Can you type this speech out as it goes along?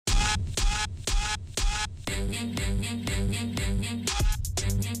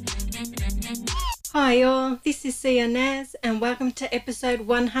Hi all, this is Sia Naz and welcome to episode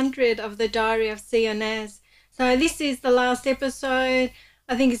 100 of the Diary of Sia Naz. So this is the last episode.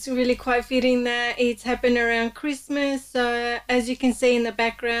 I think it's really quite fitting that it's happened around Christmas. So as you can see in the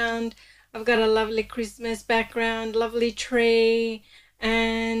background, I've got a lovely Christmas background, lovely tree,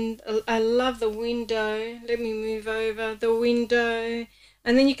 and I love the window. Let me move over the window.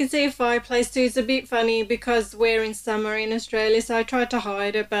 And then you can see a fireplace too. It's a bit funny because we're in summer in Australia, so I tried to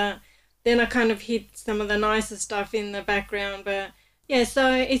hide it, but then I kind of hid some of the nicer stuff in the background. But yeah,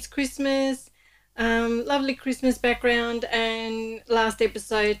 so it's Christmas, lovely Christmas background, and last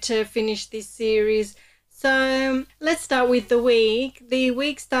episode to finish this series. So let's start with the week. The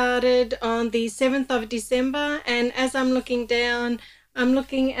week started on the 7th of December, and as I'm looking down, I'm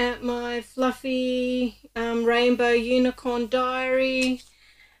looking at my fluffy rainbow unicorn diary.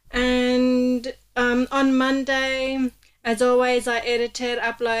 And on Monday, as always, I edited,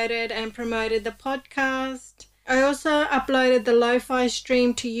 uploaded, and promoted the podcast. I also uploaded the lo-fi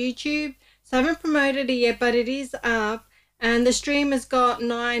stream to YouTube. So I haven't promoted it yet, but it is up. And the stream has got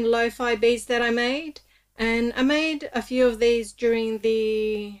 9 lo-fi beats that I made. And I made a few of these during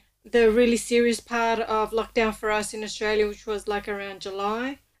the really serious part of lockdown for us in Australia, which was like around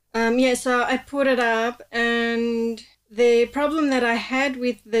July. So I put it up, and the problem that I had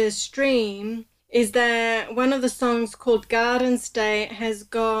with the stream is that one of the songs called Garden State has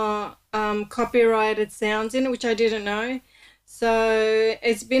got copyrighted sounds in it, which I didn't know. So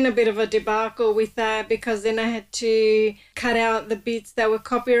it's been a bit of a debacle with that, because then I had to cut out the bits that were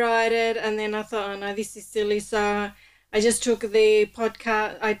copyrighted, and then I thought, oh no, this is silly. So I just took the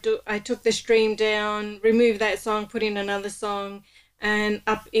podcast, I took the stream down, removed that song, put in another song, and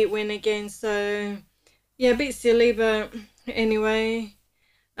up it went again. So yeah, a bit silly, but anyway.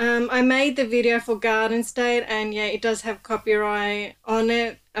 I made the video for Garden State, and yeah, it does have copyright on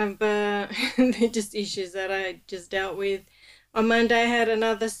it, but they're just issues that I just dealt with. On Monday, I had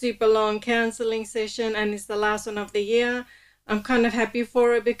another super long counselling session, and it's the last one of the year. I'm kind of happy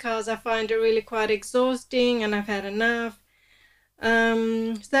for it because I find it really quite exhausting, and I've had enough.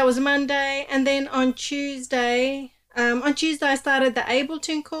 So that was Monday, and then on Tuesday, I started the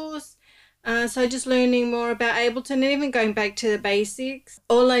Ableton course. So just learning more about Ableton and even going back to the basics.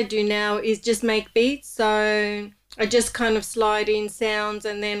 All I do now is just make beats. So I just kind of slide in sounds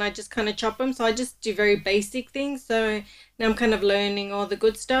and then I just kind of chop them. So I just do very basic things. So now I'm kind of learning all the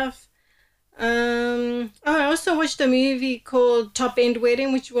good stuff. I also watched a movie called Top End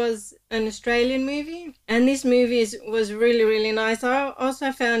Wedding, which was an Australian movie. And this movie was really, really nice. I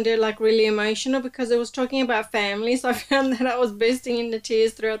also found it like really emotional because it was talking about family. So I found that I was bursting into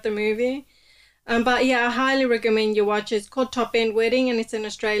tears throughout the movie. But yeah, I highly recommend you watch it. It's called Top End Wedding and it's an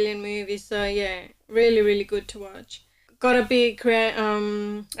Australian movie. So yeah, really, really good to watch. Got a bit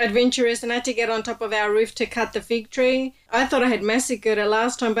adventurous and I had to get on top of our roof to cut the fig tree. I thought I had massacred it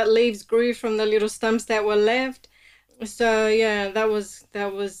last time, but leaves grew from the little stumps that were left. So yeah, that was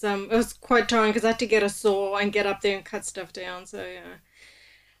it was quite tiring because I had to get a saw and get up there and cut stuff down. So yeah,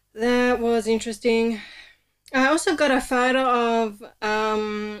 that was interesting. I also got a photo of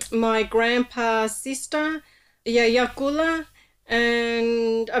my grandpa's sister, Yakula,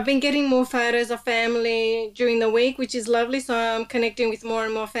 and I've been getting more photos of family during the week, which is lovely. So I'm connecting with more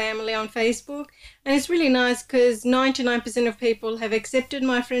and more family on Facebook, and it's really nice because 99% of people have accepted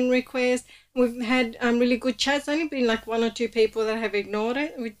my friend request. We've had really good chats. Only been like 1 or 2 people that have ignored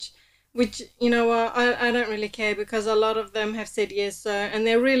it, which you know what, I don't really care because a lot of them have said yes. So, and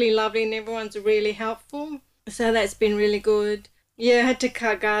they're really lovely and everyone's really helpful. So that's been really good. Yeah, I had to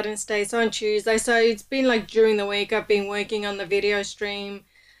cut Garden States on Tuesday. So it's been like during the week I've been working on the video stream,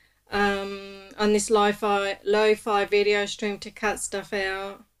 on this lo-fi video stream to cut stuff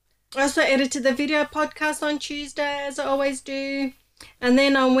out. I also edited the video podcast on Tuesday as I always do. And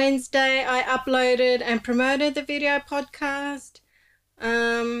then on Wednesday I uploaded and promoted the video podcast.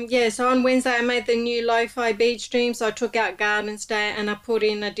 So on Wednesday I made the new lo-fi beat stream. So I took out Garden State and I put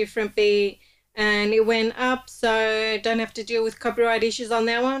in a different beat and it went up, so don't have to deal with copyright issues on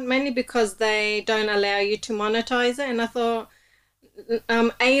that one, mainly because they don't allow you to monetize it. And I thought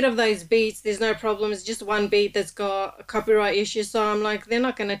 8 of those beats there's no problem, it's just one beat that's got a copyright issue. So I'm like, they're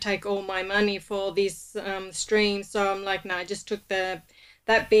not going to take all my money for this stream. So I'm like, no, I just took that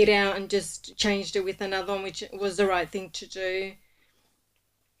beat out and just changed it with another one, which was the right thing to do.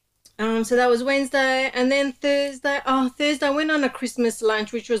 So that was Wednesday, and then Thursday I went on a Christmas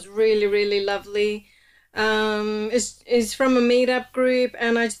lunch, which was really, really lovely. It's from a meetup group,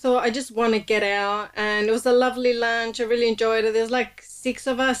 and I thought I just want to get out, and it was a lovely lunch. I really enjoyed it. There's like 6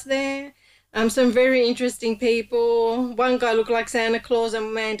 of us there. Some very interesting people. One guy looked like Santa Claus,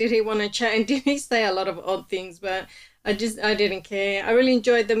 and man, did he want to chat and did he say a lot of odd things, but I didn't care. I really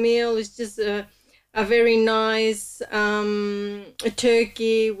enjoyed the meal. It's just a very nice a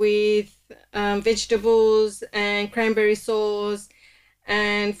turkey with vegetables and cranberry sauce.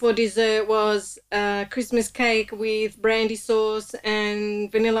 And for dessert was Christmas cake with brandy sauce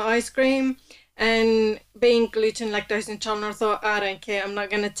and vanilla ice cream. And being gluten lactose intolerant, I thought, I don't care. I'm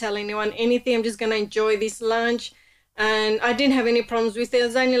not going to tell anyone anything. I'm just going to enjoy this lunch. And I didn't have any problems with it. There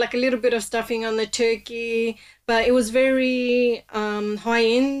was only like a little bit of stuffing on the turkey, but it was very high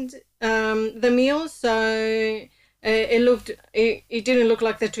end, the meal. So it didn't look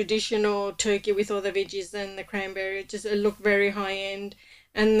like the traditional turkey with all the veggies and the cranberry. It looked very high end,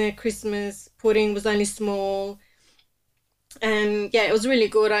 and the Christmas pudding was only small. And yeah, it was really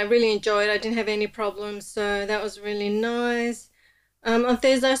good. I really enjoyed it. I didn't have any problems, so that was really nice. On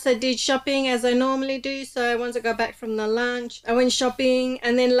Thursday, I also did shopping as I normally do. So once I got back from the lunch, I went shopping,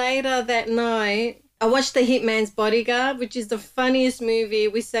 and then later that night, I watched The Hitman's Bodyguard, which is the funniest movie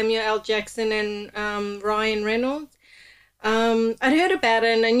with Samuel L. Jackson and Ryan Reynolds. I'd heard about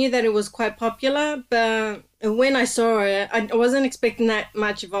it and I knew that it was quite popular, but when I saw it, I wasn't expecting that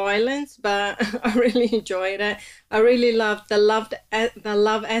much violence, but I really enjoyed it. I really loved the love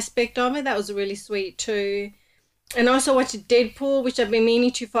aspect of it. That was really sweet too. And I also watched Deadpool, which I've been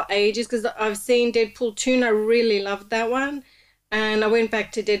meaning to for ages because I've seen Deadpool 2 and I really loved that one. And I went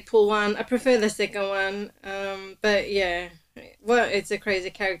back to Deadpool 1. I prefer the second one. But yeah, well, it's a crazy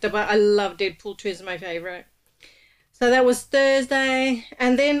character, but I love Deadpool 2 is my favorite. So that was Thursday.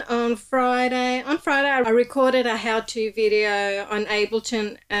 And then on Friday, I recorded a how-to video on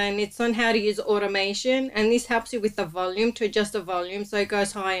Ableton, and it's on how to use automation. And this helps you with the volume, to adjust the volume so it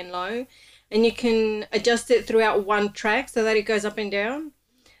goes high and low. And you can adjust it throughout one track so that it goes up and down.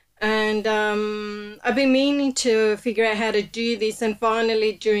 And I've been meaning to figure out how to do this, and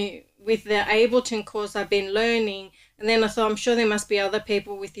finally during with the Ableton course I've been learning, and then I thought I'm sure there must be other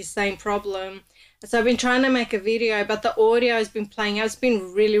people with this same problem. So I've been trying to make a video, but the audio has been playing out. It's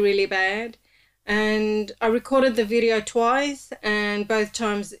been really, really bad. And I recorded the video twice, and both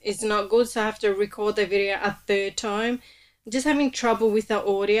times it's not good, so I have to record the video a third time. I'm just having trouble with the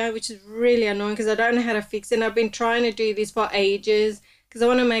audio, which is really annoying because I don't know how to fix it. And I've been trying to do this for ages because I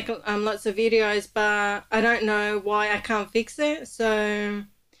want to make lots of videos, but I don't know why I can't fix it. So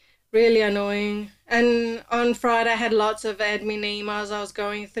really annoying. And on Friday, I had lots of admin emails I was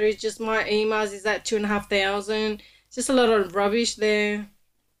going through. Just my emails is at 2,500. Just a lot of rubbish there.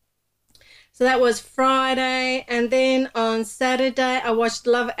 So that was Friday. And then on Saturday, I watched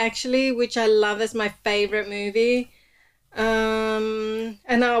Love Actually, which I love. That's my favorite movie. And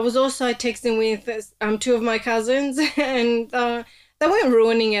I was also texting with two of my cousins, and they weren't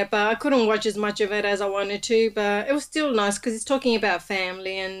ruining it, but I couldn't watch as much of it as I wanted to. But it was still nice because it's talking about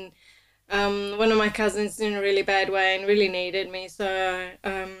family, and one of my cousins in a really bad way and really needed me. So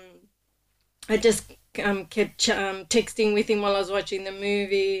I just kept texting with him while I was watching the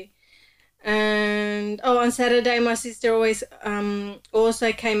movie. And on Saturday, my sister always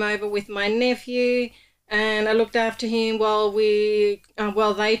also came over with my nephew, and I looked after him while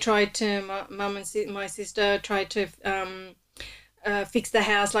they tried to, mum and my sister tried to fix the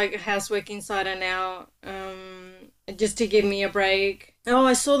house, like housework inside and out, just to give me a break. Oh,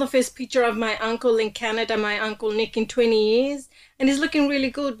 I saw the first picture of my uncle in Canada, my uncle Nick, in 20 years, and he's looking really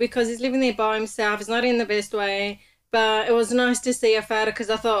good because he's living there by himself. He's not in the best way, but it was nice to see a photo because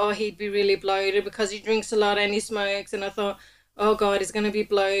I thought, oh, he'd be really bloated because he drinks a lot and he smokes, and I thought, oh God, he's going to be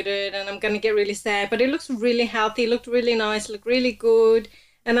bloated and I'm going to get really sad. But he looks really healthy, looked really nice, looked really good.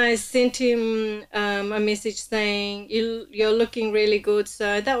 And I sent him a message saying, you're looking really good.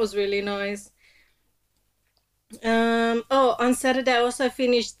 So that was really nice. On Saturday, I also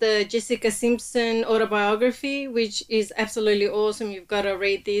finished the Jessica Simpson autobiography, which is absolutely awesome. You've got to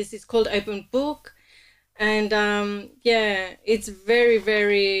read this. It's called Open Book. And yeah, it's very,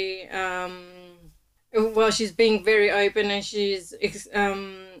 very, well, she's being very open, and she's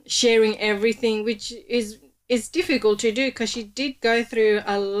sharing everything, which is difficult to do because she did go through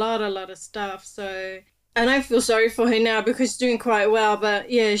a lot of stuff. So I don't feel sorry for her now because she's doing quite well. But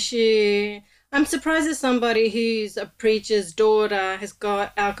yeah, I'm surprised that somebody who's a preacher's daughter has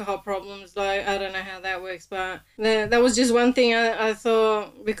got alcohol problems. Like, I don't know how that works, but that was just one thing I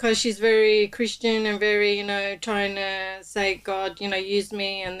thought, because she's very Christian and very, trying to say, God, use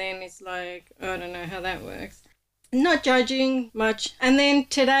me. And then it's like, I don't know how that works. Not judging much. And then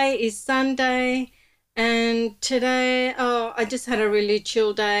today is Sunday. And today, I just had a really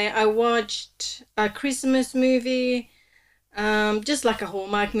chill day. I watched a Christmas movie. Just like a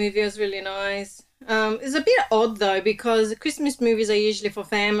Hallmark movie. It was really nice. It's a bit odd though because Christmas movies are usually for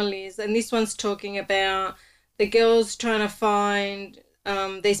families, and this one's talking about the girls trying to find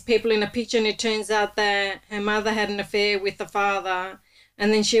these people in a picture, and it turns out that her mother had an affair with the father,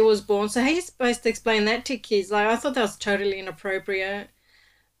 and then she was born. So how are you supposed to explain that to kids? Like I thought that was totally inappropriate.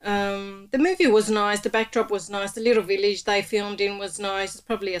 The movie was nice. The backdrop was nice. The little village they filmed in was nice. It's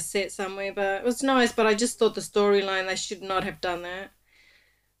probably a set somewhere, but it was nice. But I just thought the storyline they should not have done that.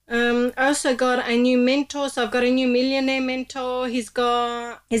 I also got a new mentor. So I've got a new millionaire mentor. He's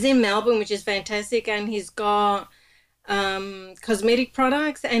in Melbourne, which is fantastic, and he's got cosmetic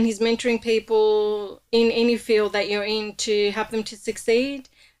products, and he's mentoring people in any field that you're in to help them to succeed.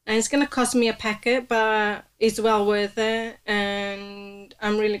 And it's going to cost me a packet, but it's well worth it. And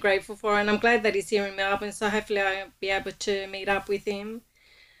I'm really grateful for it. And I'm glad that he's here in Melbourne. So hopefully I'll be able to meet up with him.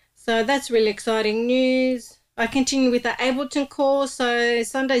 So that's really exciting news. I continue with the Ableton course. So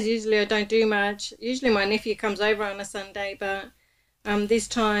Sundays usually I don't do much. Usually my nephew comes over on a Sunday, but this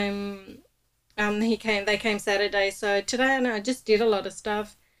time they came Saturday. So today I just did a lot of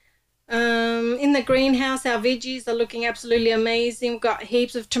stuff. In the greenhouse, our veggies are looking absolutely amazing. We've got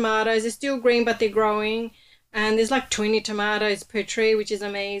heaps of tomatoes. They're still green, but they're growing. And there's like 20 tomatoes per tree, which is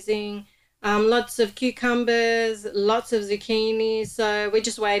amazing. Lots of cucumbers, lots of zucchini. So we're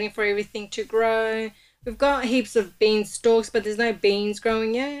just waiting for everything to grow. We've got heaps of bean stalks, but there's no beans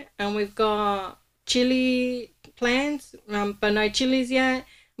growing yet. And we've got chili plants, but no chilies yet.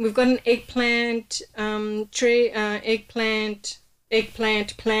 We've got an eggplant tree, eggplant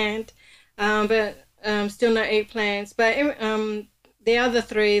plant, but still no eggplants. But the other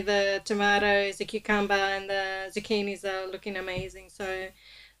three, the tomatoes, the cucumber, and the zucchinis are looking amazing. So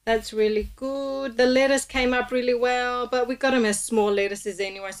that's really good. The lettuce came up really well, but we got them as small lettuces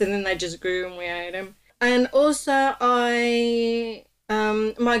anyway, so then they just grew and we ate them. And also my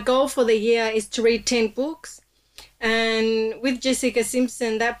goal for the year is to read 10 books. And with Jessica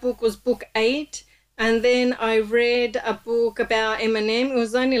Simpson, that book was book 8. And then I read a book about Eminem. It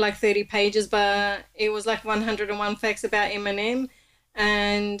was only like 30 pages, but it was like 101 facts about Eminem.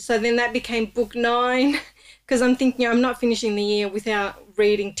 And so then that became book 9 because I'm thinking I'm not finishing the year without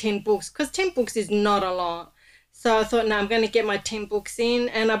reading 10 books because 10 books is not a lot. So I thought, no, I'm going to get my 10 books in.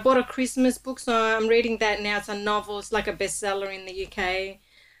 And I bought a Christmas book, so I'm reading that now. It's a novel. It's like a bestseller in the UK.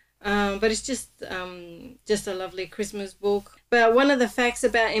 But it's just a lovely Christmas book. But one of the facts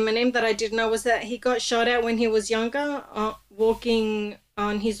about Eminem that I didn't know was that he got shot at when he was younger, walking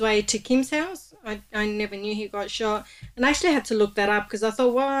on his way to Kim's house. I never knew he got shot. And I actually had to look that up because I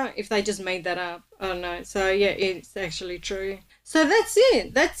thought, what if they just made that up? I don't know. So, yeah, it's actually true. So that's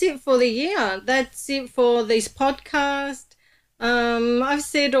it. That's it for the year. That's it for this podcast. I've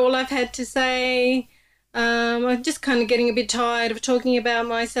said all I've had to say. I'm just kind of getting a bit tired of talking about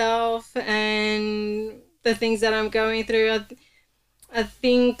myself and the things that I'm going through. I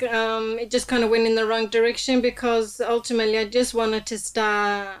think it just kind of went in the wrong direction because ultimately I just wanted to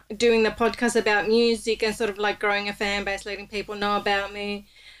start doing the podcast about music and sort of like growing a fan base, letting people know about me.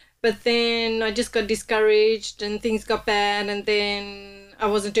 But then I just got discouraged and things got bad, and then I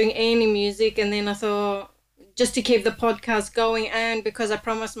wasn't doing any music. And then I thought, just to keep the podcast going, and because I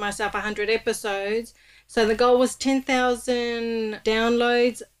promised myself 100 episodes, so the goal was 10,000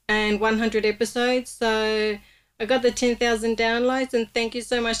 downloads and 100 episodes. So I got the 10,000 downloads, and thank you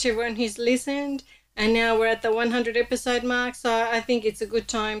so much to everyone who's listened. And now we're at the 100 episode mark, so I think it's a good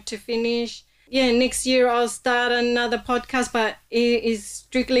time to finish. Yeah, next year I'll start another podcast, but it is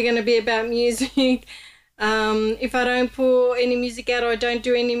strictly going to be about music. If I don't put any music out or I don't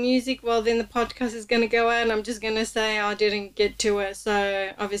do any music, well, then the podcast is going to go out and I'm just going to say I didn't get to it.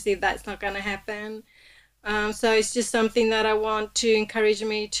 So obviously that's not going to happen. So it's just something that I want to encourage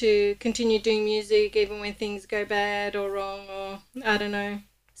me to continue doing music even when things go bad or wrong, or I don't know.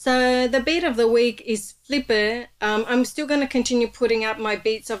 So the beat of the week is Flipper. I'm still going to continue putting up my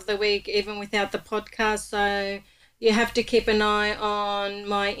beats of the week even without the podcast. So you have to keep an eye on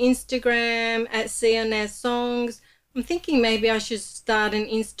my Instagram at CNS Songs. I'm thinking maybe I should start an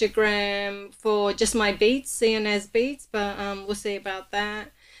Instagram for just my beats, CNS Beats, but we'll see about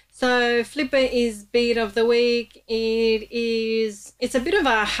that. So Flipper is beat of the week. It's a bit of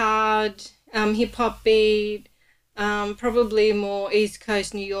a hard hip hop beat. Probably more East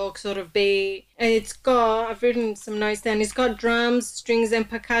Coast New York sort of beat. I've written some notes down, it's got drums, strings and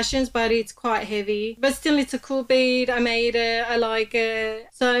percussions, but it's quite heavy. But still it's a cool beat. I made it, I like it.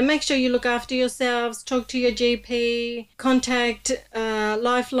 So make sure you look after yourselves, talk to your GP, contact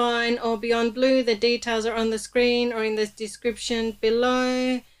Lifeline or Beyond Blue. The details are on the screen or in the description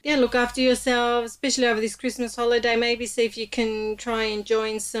below. yeah, look after yourselves, especially over this Christmas holiday. Maybe see if you can try and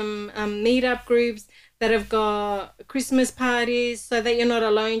join some meetup groups that have got Christmas parties so that you're not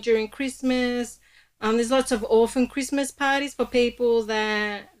alone during Christmas. There's lots of orphan Christmas parties for people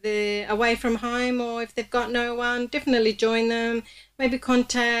that they're away from home, or if they've got no one, definitely join them. Maybe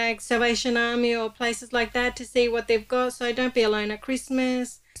contact Salvation Army or places like that to see what they've got, so don't be alone at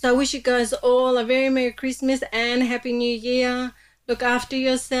Christmas. So I wish you guys all a very Merry Christmas and Happy New Year. Look after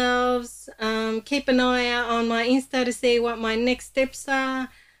yourselves. Keep an eye out on my Insta to see what my next steps are.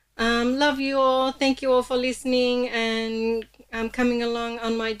 Love you all. Thank you all for listening and coming along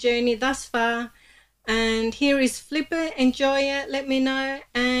on my journey thus far. And here is Flipper. Enjoy it. Let me know.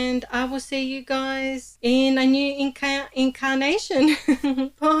 And I will see you guys in a new incarnation.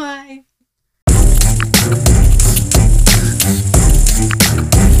 Bye.